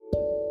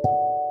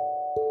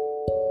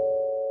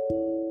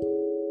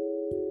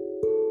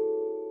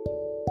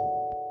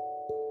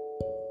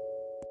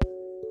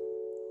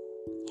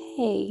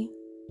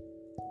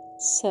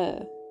So,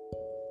 I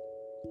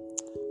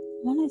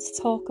wanted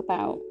to talk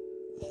about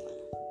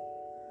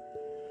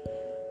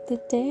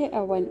the date I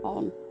went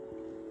on.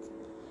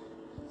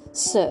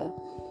 So,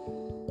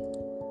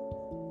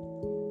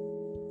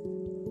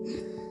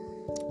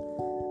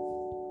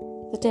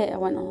 the date I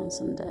went on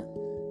Sunday.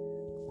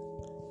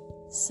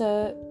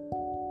 So,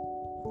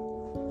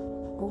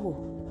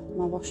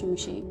 my washing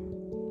machine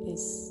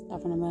is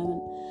having a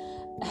moment.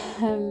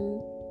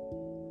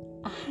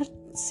 I had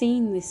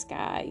seen this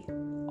guy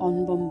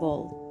on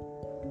Bumble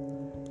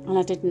and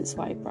I didn't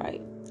swipe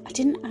right. I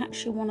didn't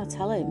actually want to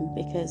tell him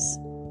because,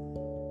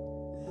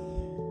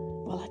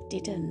 I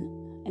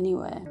didn't.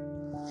 Anyway,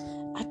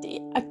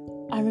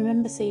 I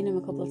remember seeing him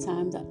a couple of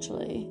times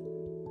actually,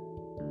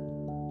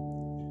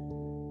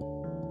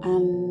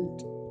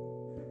 and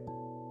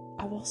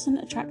I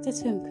wasn't attracted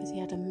to him because he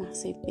had a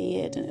massive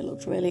beard and it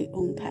looked really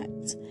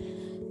unkept.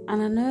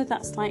 And I know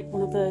that's like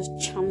one of those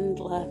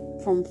Chandler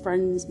from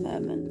Friends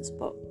moments,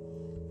 but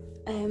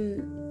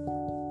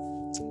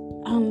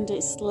and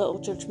it's a little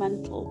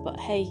judgmental, but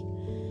hey,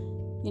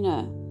 you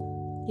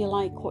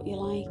like what you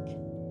like.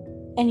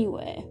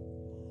 Anyway,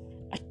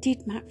 I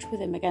did match with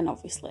him again,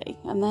 obviously,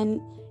 and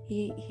then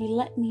he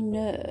let me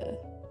know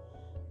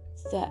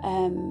that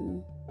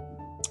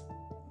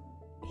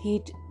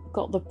he'd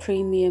got the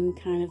premium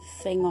kind of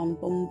thing on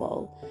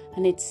Bumble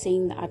and he'd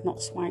seen that I'd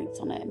not swiped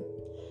on him.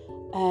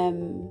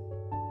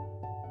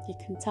 You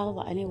can tell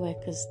that anyway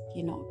because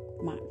you're not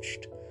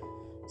matched,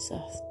 so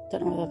I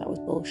don't know whether that was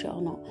bullshit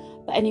or not,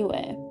 but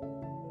anyway,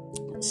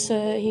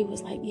 so he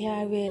was like, yeah,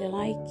 I really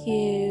like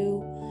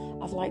you,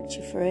 I've liked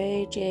you for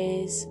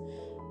ages.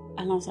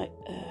 And I was like,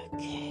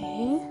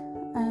 okay,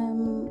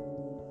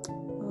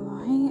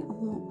 right,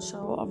 I'm not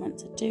sure what I meant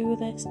to do with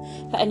this.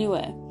 But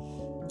anyway,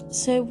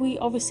 so we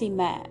obviously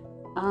met,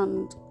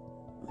 and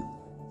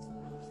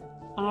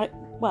I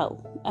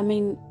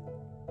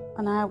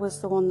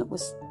was the one that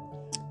was,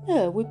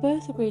 we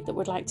both agreed that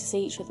we'd like to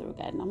see each other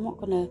again. I'm not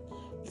going to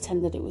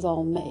pretend that it was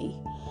all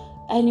me.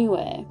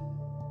 Anyway,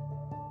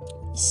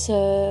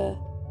 so,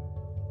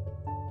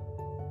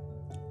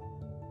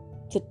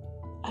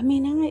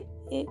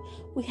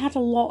 we had a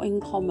lot in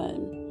common,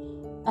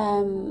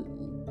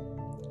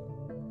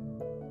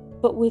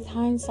 but with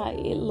hindsight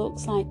it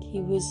looks like he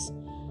was,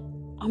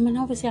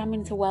 obviously I'm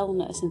into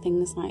wellness and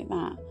things like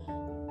that.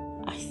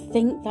 I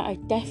think that I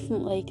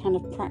definitely kind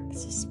of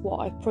practice what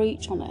I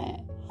preach on it,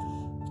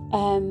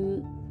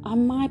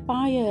 and my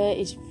bio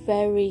is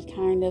very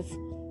kind of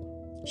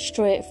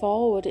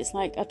straightforward. It's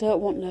like, I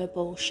don't want no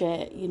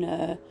bullshit,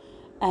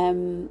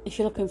 if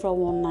you're looking for a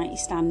one night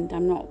stand,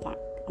 I'm not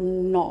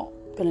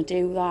gonna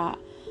do that.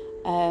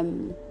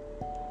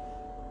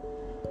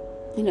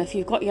 If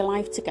you've got your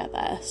life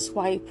together,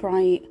 swipe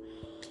right.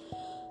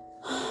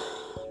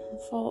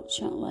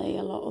 Unfortunately,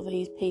 a lot of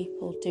these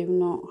people do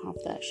not have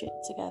their shit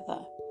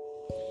together.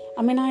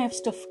 I have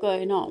stuff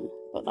going on,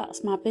 but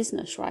that's my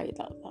business, right?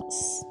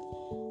 That's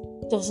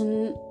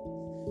doesn't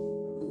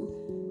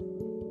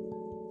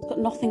got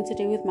nothing to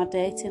do with my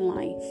dating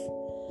life,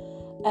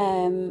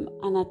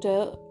 and I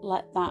don't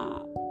let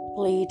that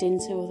bleed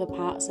into other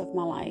parts of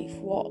my life.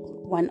 What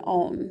went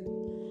on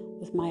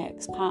with my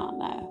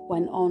ex-partner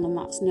went on, and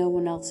that's no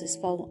one else's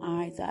fault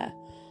either.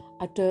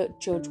 I don't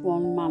judge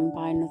one man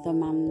by another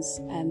man's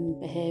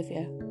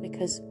behaviour,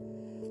 because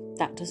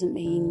that doesn't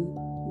mean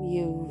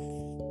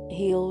you've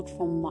healed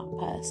from that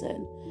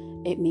person.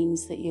 It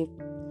means that you're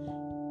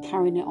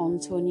carrying it on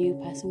to a new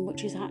person,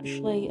 which is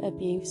actually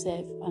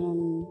abusive, and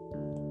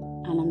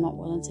I'm not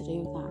willing to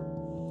do that.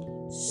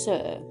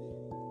 So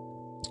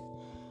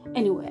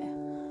anyway,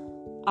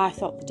 I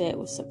thought the date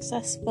was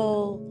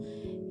successful.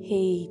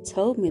 He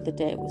told me the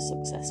date was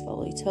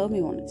successful. He told me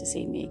he wanted to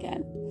see me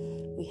again.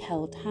 We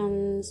held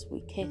hands,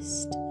 we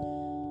kissed.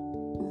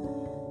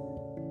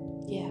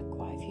 Yeah,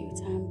 quite a few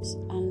times,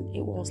 and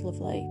it was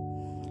lovely.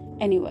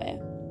 Anyway,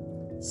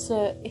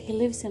 so he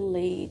lives in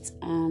Leeds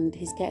and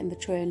he's getting the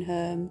train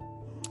home,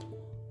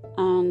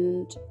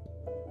 and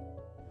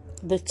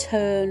the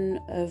turn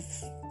of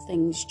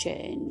things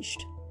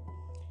changed,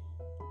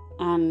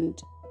 and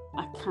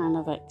I kind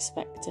of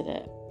expected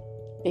it,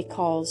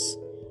 because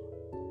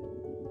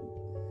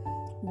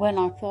when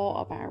I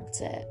thought about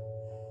it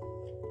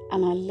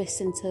and I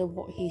listened to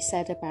what he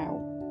said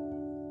about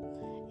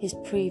his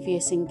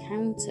previous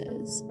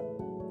encounters,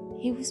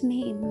 he was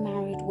meeting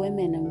married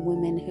women and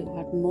women who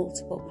had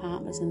multiple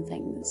partners and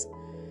things.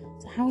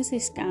 So how is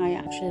this guy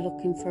actually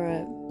looking for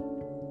a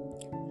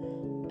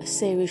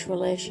serious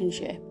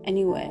relationship?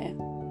 Anyway,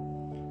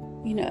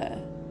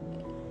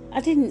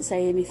 I didn't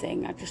say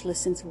anything, I just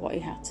listened to what he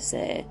had to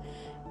say.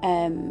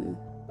 And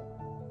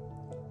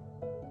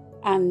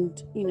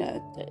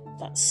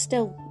that's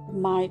still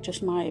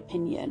just my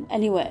opinion.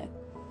 Anyway,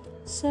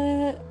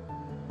 so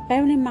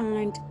bearing in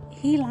mind,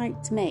 he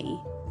liked me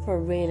for a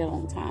really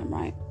long time,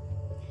 right?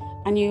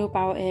 I knew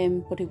about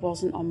him, but he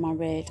wasn't on my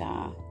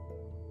radar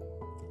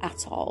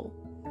at all.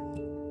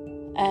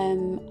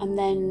 And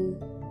then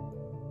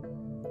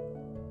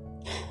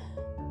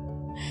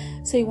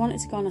So he wanted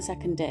to go on a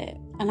second date,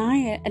 and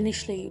I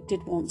initially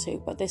did want to,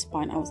 but at this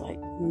point I was like,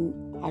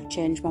 I'd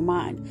changed my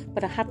mind,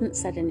 but I hadn't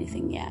said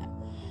anything yet,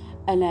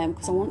 and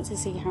because I wanted to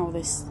see how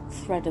this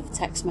thread of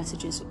text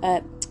messages,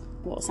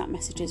 WhatsApp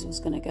messages was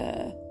going to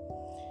go.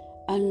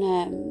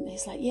 And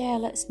he's like, yeah,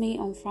 let's meet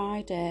on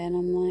Friday, and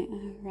I'm like,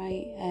 oh,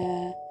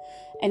 right,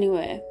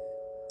 anyway.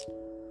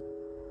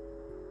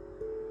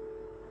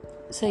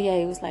 So yeah,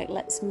 he was like,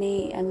 let's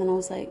meet, and then I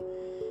was like,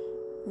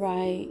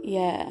 right,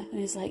 yeah, and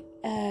he's like,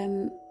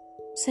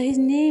 so he's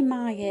near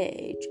my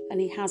age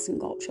and he hasn't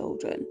got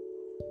children.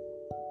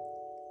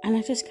 And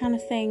I just kind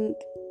of think,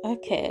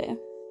 okay,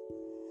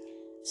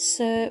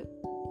 so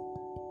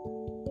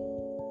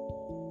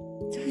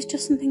there was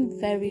just something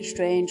very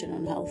strange and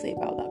unhealthy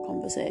about that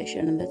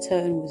conversation, and the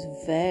tone was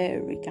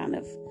very kind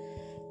of,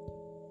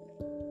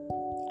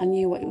 I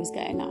knew what he was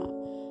getting at.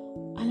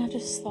 And I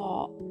just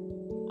thought,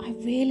 I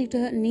really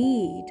don't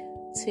need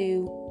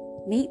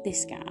to meet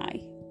this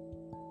guy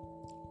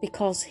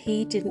because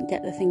he didn't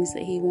get the things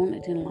that he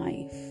wanted in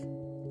life,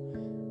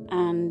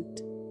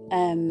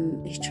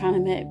 and he's trying to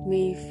make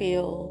me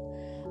feel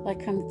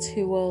like I'm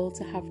too old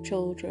to have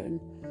children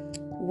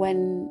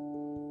when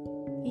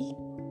he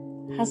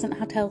hasn't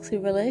had healthy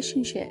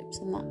relationships,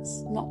 and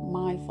that's not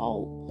my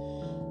fault.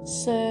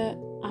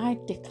 So I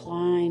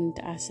declined.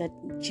 I said,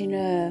 do you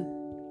know,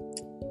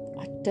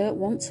 I don't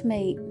want to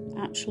meet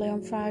actually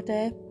on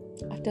Friday.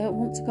 I don't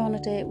want to go on a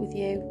date with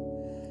you.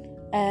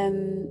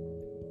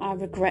 I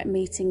regret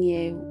meeting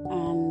you,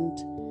 and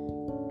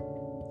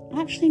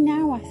actually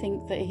now I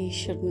think that he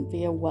shouldn't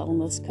be a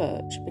wellness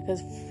coach,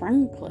 because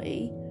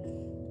frankly,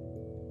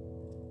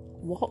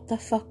 what the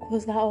fuck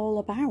was that all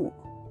about?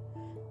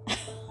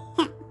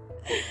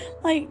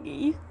 Like,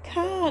 you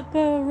can't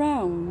go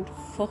around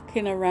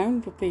fucking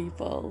around with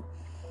people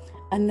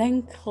and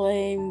then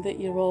claim that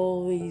you're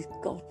all these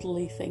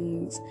godly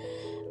things.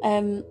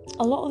 A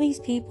lot of these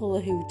people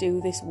who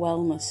do this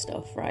wellness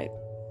stuff, right,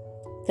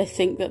 they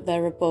think that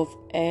they're above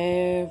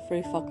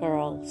every fucker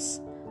else,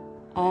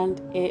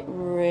 and it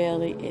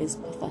really is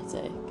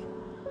pathetic.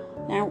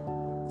 Now,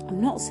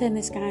 I'm not saying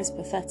this guy's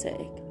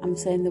pathetic, I'm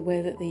saying the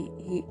way that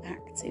he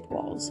acted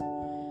was,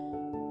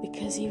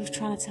 because he was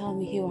trying to tell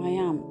me who I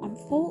am. I'm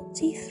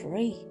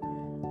 43.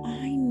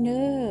 I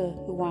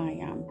know who I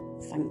am,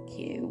 thank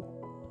you.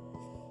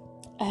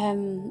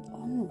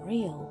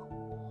 Unreal.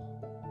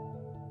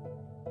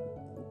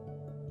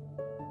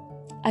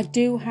 I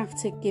do have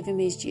to give him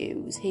his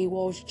dues. He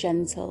was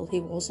gentle, he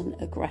wasn't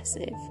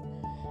aggressive.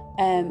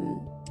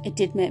 It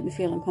did make me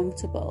feel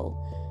uncomfortable.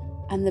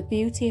 And the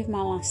beauty of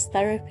my last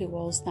therapy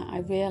was that I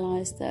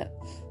realised that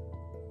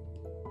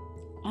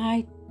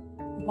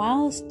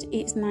whilst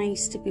it's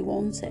nice to be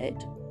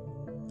wanted,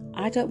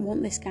 I don't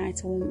want this guy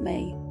to want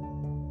me.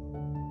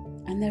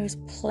 And there is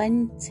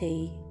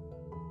plenty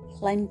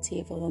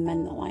of other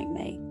men that like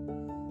me.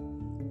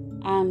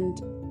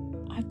 And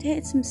I've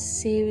dated some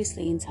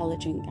seriously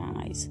intelligent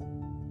guys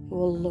who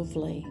are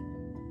lovely.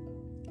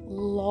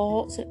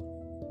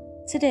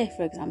 Today,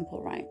 for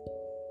example, right?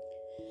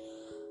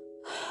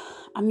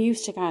 I'm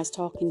used to guys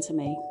talking to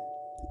me,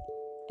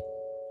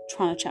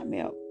 trying to chat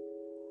me up,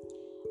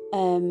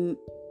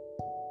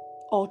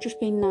 or just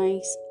being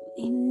nice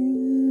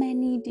in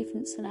many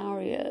different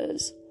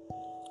scenarios.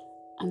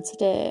 And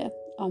today,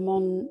 I'm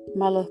on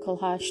my local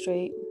high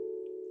street,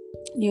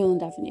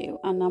 Newland Avenue,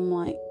 and I'm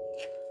like,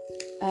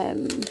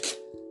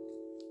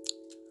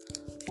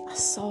 I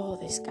saw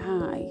this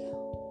guy,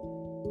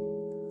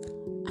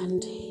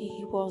 and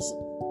he was,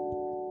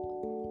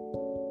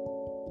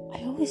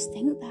 I always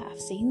think that I've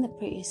seen the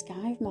prettiest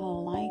guy of my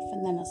whole life,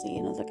 and then I see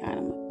another guy and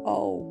I'm like,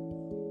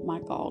 oh my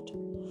God.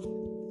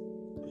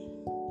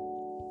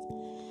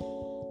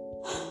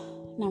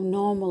 Now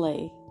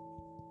normally,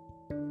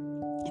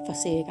 if I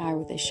see a guy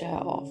with his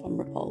shirt off, I'm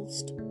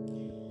repulsed.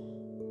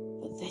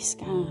 But this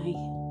guy,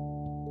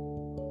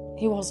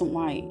 he wasn't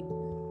white.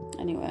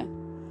 Anyway,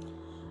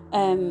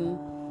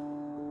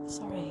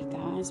 sorry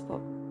guys,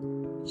 but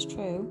it's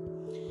true.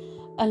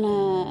 And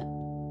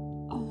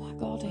oh my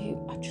God,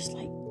 I just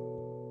like,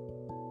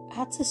 I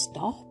had to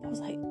stop. I was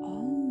like,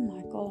 oh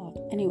my God.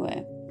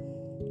 Anyway,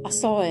 I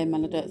saw him,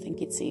 and I don't think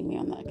he'd seen me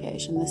on that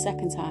occasion. The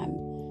second time,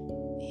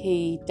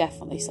 he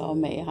definitely saw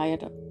me. I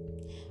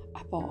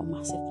bought a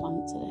massive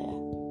plant today.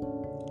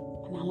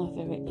 An aloe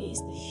vera is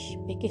the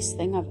biggest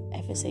thing I've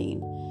ever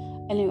seen.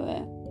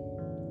 Anyway,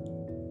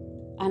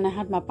 and I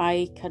had my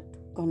bike, I'd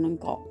gone and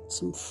got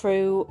some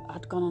fruit,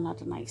 I'd gone and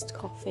had an iced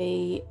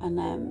coffee,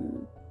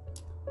 and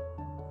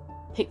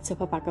picked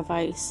up a bag of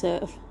ice.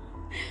 So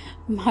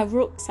my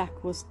rucksack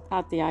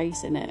had the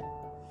ice in it,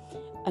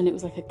 and it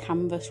was like a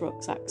canvas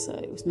rucksack, so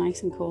it was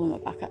nice and cool on my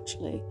back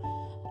actually.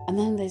 And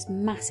then there's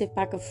massive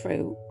bag of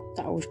fruit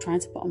that I was trying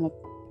to put on my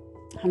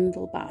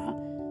handlebar,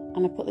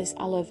 and I put this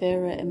aloe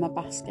vera in my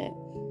basket,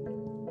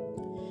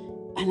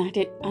 and I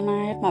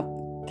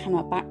had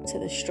my back to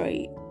the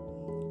street,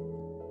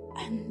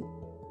 and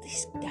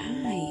this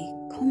guy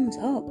comes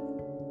up.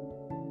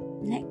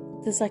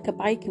 There's like a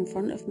bike in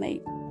front of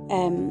me,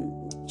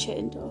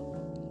 chained up,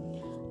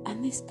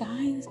 and this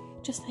guy is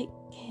just like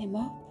came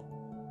up.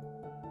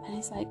 And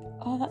he's like,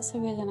 oh, that's a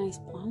really nice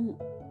plant.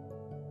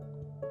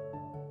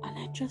 And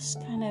I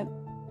just kind of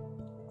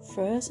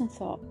froze and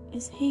thought,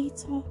 is he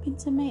talking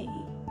to me?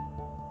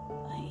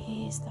 Like,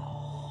 he is the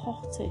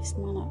hottest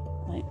man.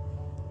 Like,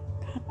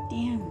 god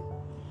damn.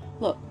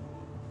 Look,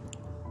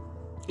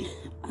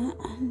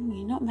 and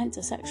you're not meant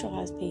to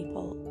sexualise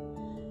people.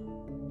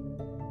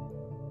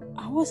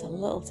 I was a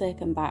little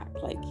taken back.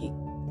 Like,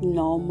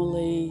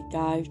 normally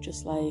guys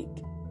just like,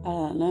 I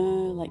don't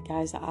know, like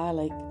guys that I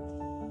like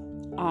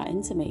are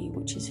into me,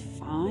 which is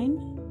fine,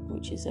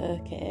 which is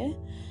okay.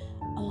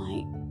 And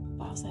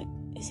I was like,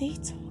 is he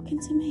talking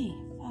to me?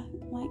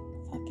 Like,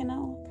 fucking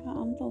hell, I can't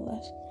handle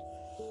this.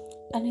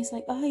 And he's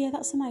like, oh yeah,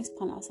 that's a nice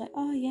plant. I was like,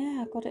 oh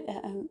yeah, I got it.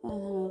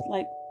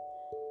 Like,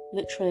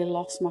 literally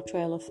lost my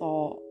trail of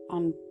thought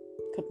and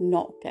could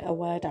not get a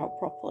word out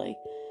properly.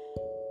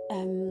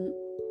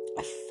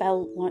 I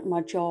felt like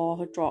my jaw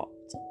had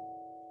dropped.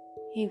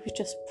 He was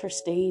just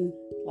pristine,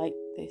 like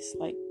this,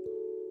 like,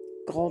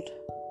 god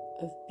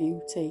of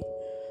beauty.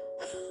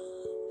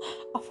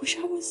 I wish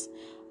I was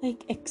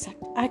like exact.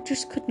 I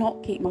just could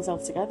not keep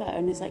myself together.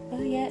 And he's like,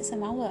 oh yeah, it's a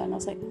mallow. And I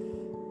was like,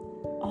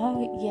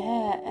 oh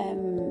yeah,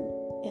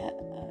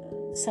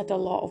 said a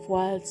lot of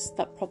words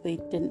that probably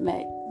didn't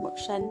make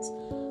much sense.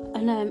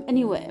 And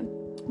anyway,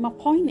 my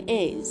point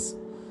is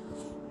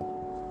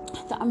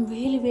that I'm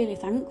really, really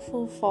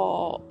thankful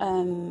for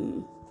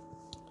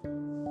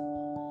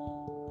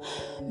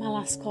my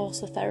last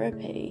course of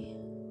therapy,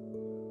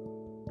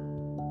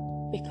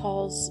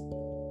 because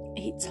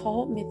it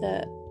taught me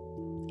that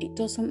it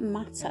doesn't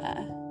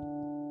matter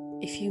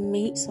if you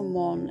meet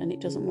someone and it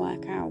doesn't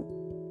work out,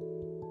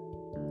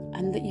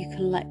 and that you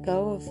can let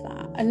go of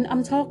that. And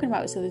I'm talking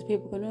about it so there's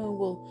people going, oh,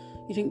 well,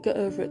 you didn't get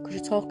over it because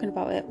you're talking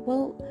about it.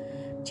 Well,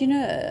 do you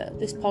know,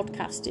 this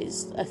podcast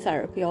is a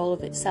therapy all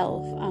of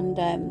itself, and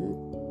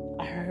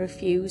I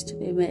refuse to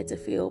be made to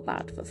feel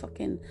bad for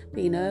fucking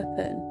being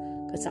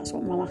open, because that's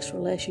what my last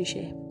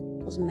relationship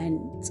was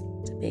meant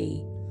to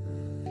be.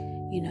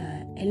 You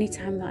know,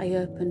 anytime that I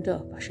opened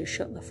up, I should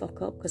shut the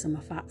fuck up because I'm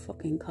a fat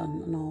fucking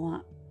cunt and all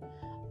that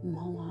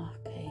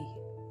malarkey,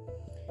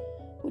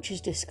 which is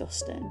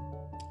disgusting.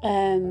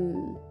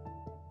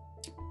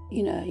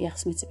 You know, he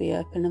asked me to be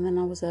open, and then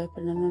I was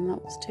open, and then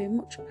that was too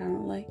much,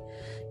 apparently.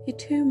 You're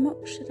too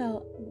much,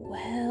 Adele.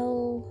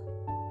 Well,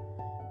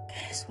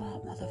 guess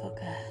what,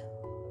 motherfucker?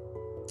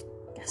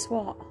 Guess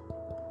what?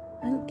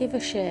 I don't give a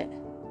shit.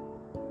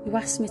 You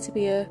asked me to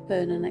be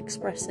open and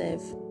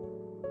expressive,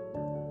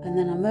 and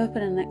then I'm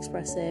open and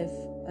expressive,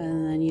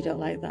 and then you don't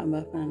like that I'm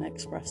open and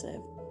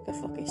expressive. Go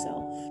fuck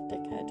yourself,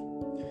 dickhead.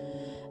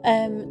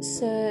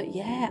 So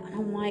yeah, and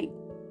I'm like,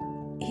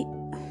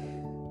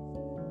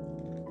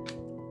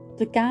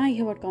 the guy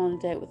who I'd gone on a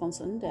date with on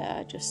Sunday,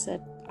 I just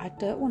said, I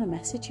don't want to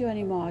message you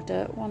anymore.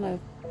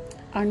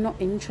 I'm not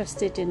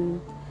interested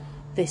in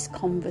this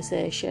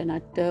conversation. I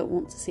don't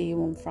want to see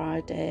you on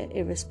Friday,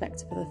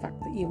 irrespective of the fact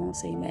that you won't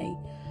see me.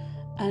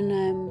 And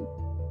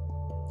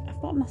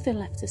I've got nothing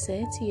left to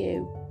say to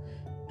you.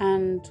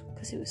 And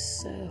because it was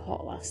so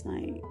hot last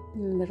night,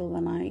 in the middle of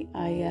the night,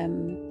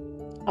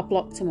 I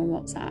blocked him on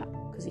WhatsApp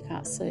because he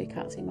can't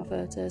see my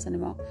photos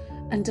anymore,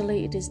 and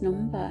deleted his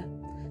number.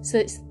 So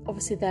it's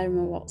obviously there in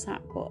my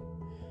WhatsApp, but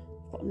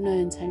I've got no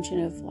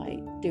intention of like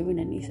doing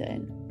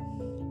anything.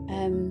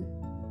 And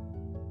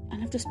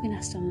I've just been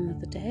asked on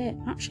another date.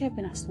 Actually, I've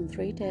been asked on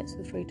 3 dates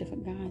with 3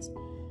 different guys.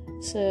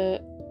 So,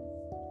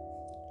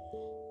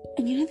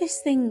 and you know this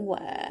thing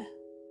where,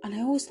 and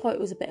I always thought it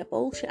was a bit of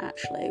bullshit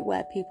actually,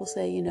 where people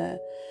say, you know,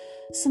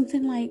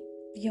 something like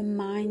your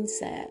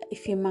mindset,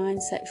 if your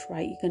mindset's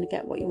right, you're going to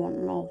get what you want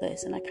and all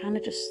this. And I kind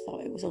of just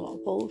thought it was a lot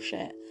of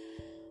bullshit.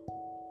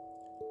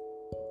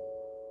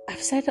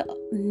 I've said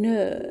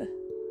no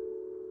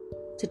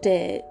to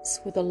dates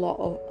with a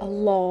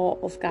lot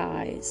of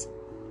guys.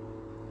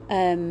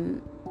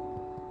 And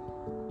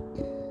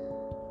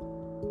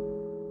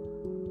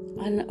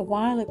a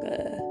while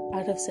ago,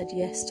 I'd have said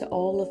yes to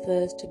all of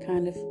those to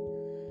kind of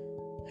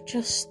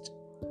just...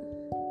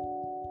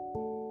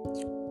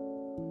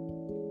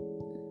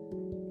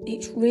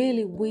 It's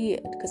really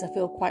weird because I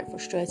feel quite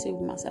frustrated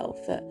with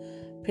myself that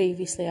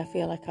previously I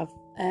feel like I've...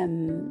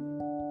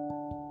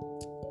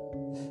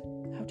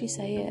 how do you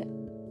say it?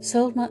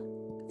 Sold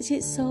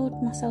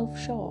myself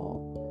short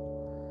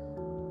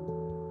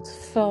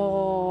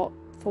for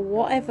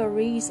whatever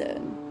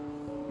reason.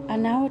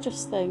 And now I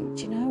just think,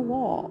 do you know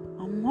what?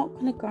 I'm not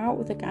going to go out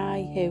with a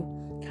guy who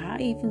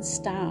can't even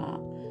start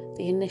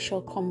the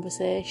initial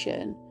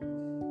conversation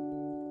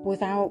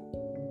without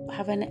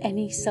having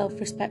any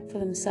self-respect for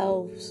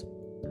themselves,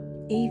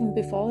 even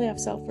before they have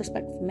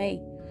self-respect for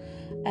me.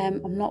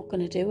 I'm not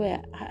going to do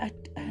it.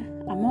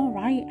 I'm all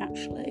right,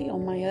 actually,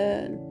 on my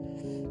own.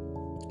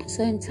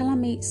 So until I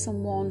meet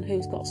someone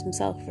who's got some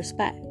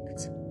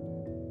self-respect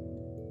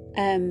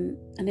and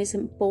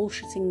isn't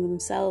bullshitting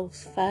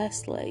themselves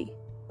firstly,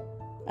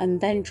 and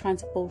then trying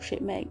to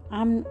bullshit me,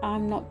 I'm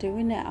not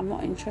doing it. I'm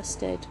not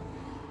interested.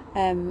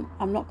 I'm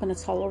not going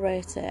to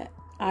tolerate it.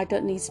 I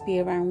don't need to be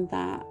around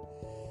that.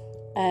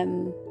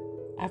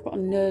 I've got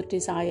no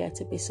desire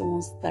to be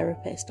someone's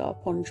therapist or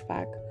punch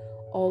bag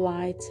or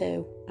lie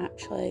to,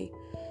 actually.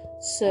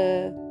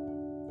 So,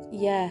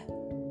 yeah.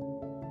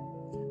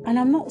 And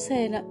I'm not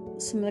saying that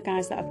some of the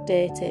guys that I've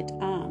dated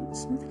aren't.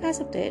 Some of the guys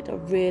I've dated are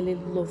really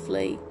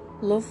lovely,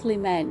 lovely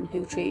men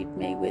who treat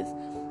me with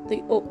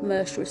the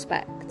utmost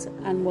respect,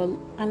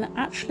 and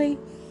actually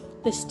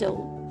they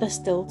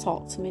still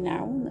talk to me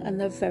now, and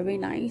they're very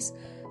nice.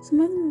 Some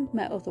of them have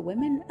met other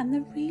women and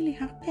they're really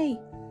happy,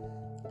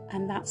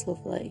 and that's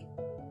lovely.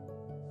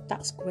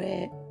 That's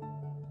great.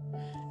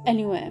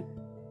 Anyway,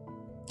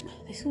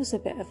 this was a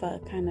bit of a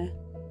kind of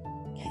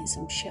getting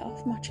some shit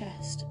off my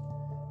chest.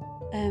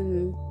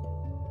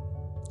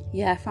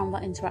 I found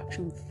that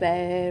interaction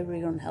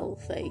very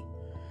unhealthy,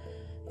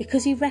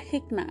 because he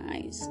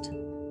recognised,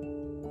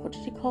 what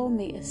did he call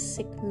me, a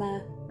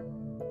Sigma.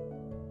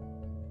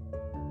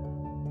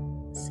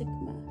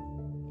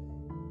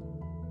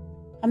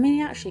 I mean,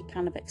 he actually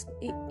kind of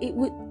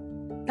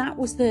that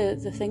was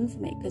the thing for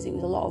me, because it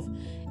was a lot of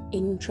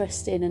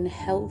interesting and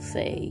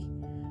healthy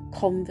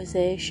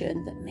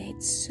conversation that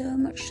made so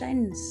much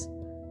sense,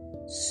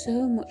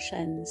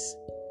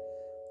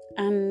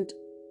 and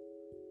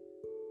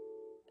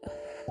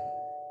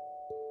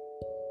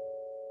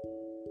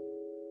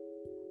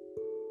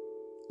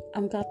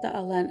I'm glad that I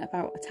learnt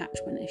about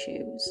attachment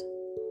issues,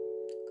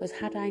 because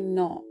had I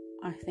not,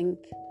 I think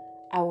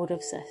I would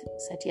have said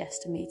yes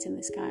to meeting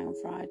this guy on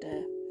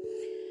Friday.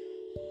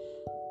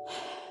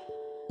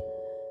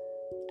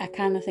 I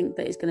kind of think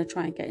that he's going to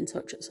try and get in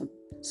touch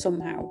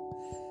somehow,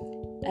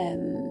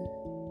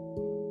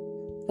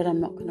 but I'm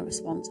not going to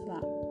respond to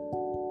that.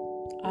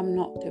 I'm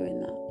not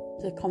doing that.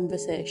 The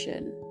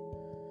conversation,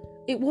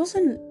 it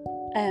wasn't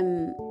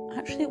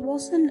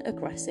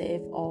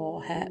aggressive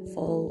or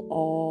hurtful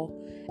or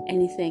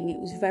anything. It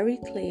was very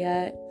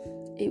clear,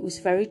 it was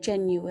very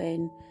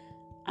genuine,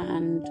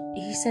 and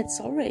he said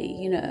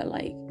sorry, and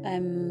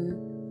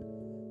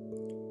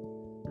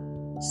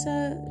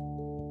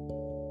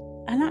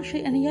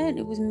in the end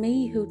it was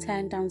me who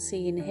turned down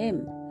seeing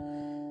him.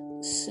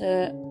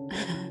 So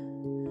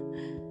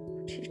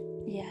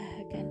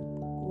yeah, again,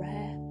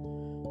 rare,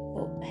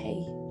 but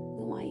hey,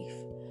 life.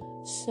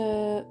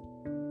 So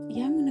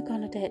yeah, I'm gonna go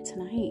on a date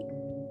tonight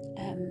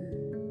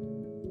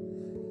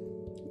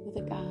with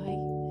a guy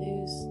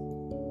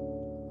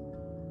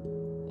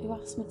who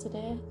asked me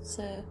today,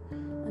 so,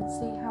 and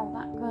see how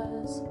that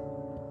goes.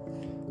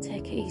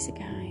 Take it easy,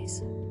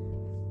 guys.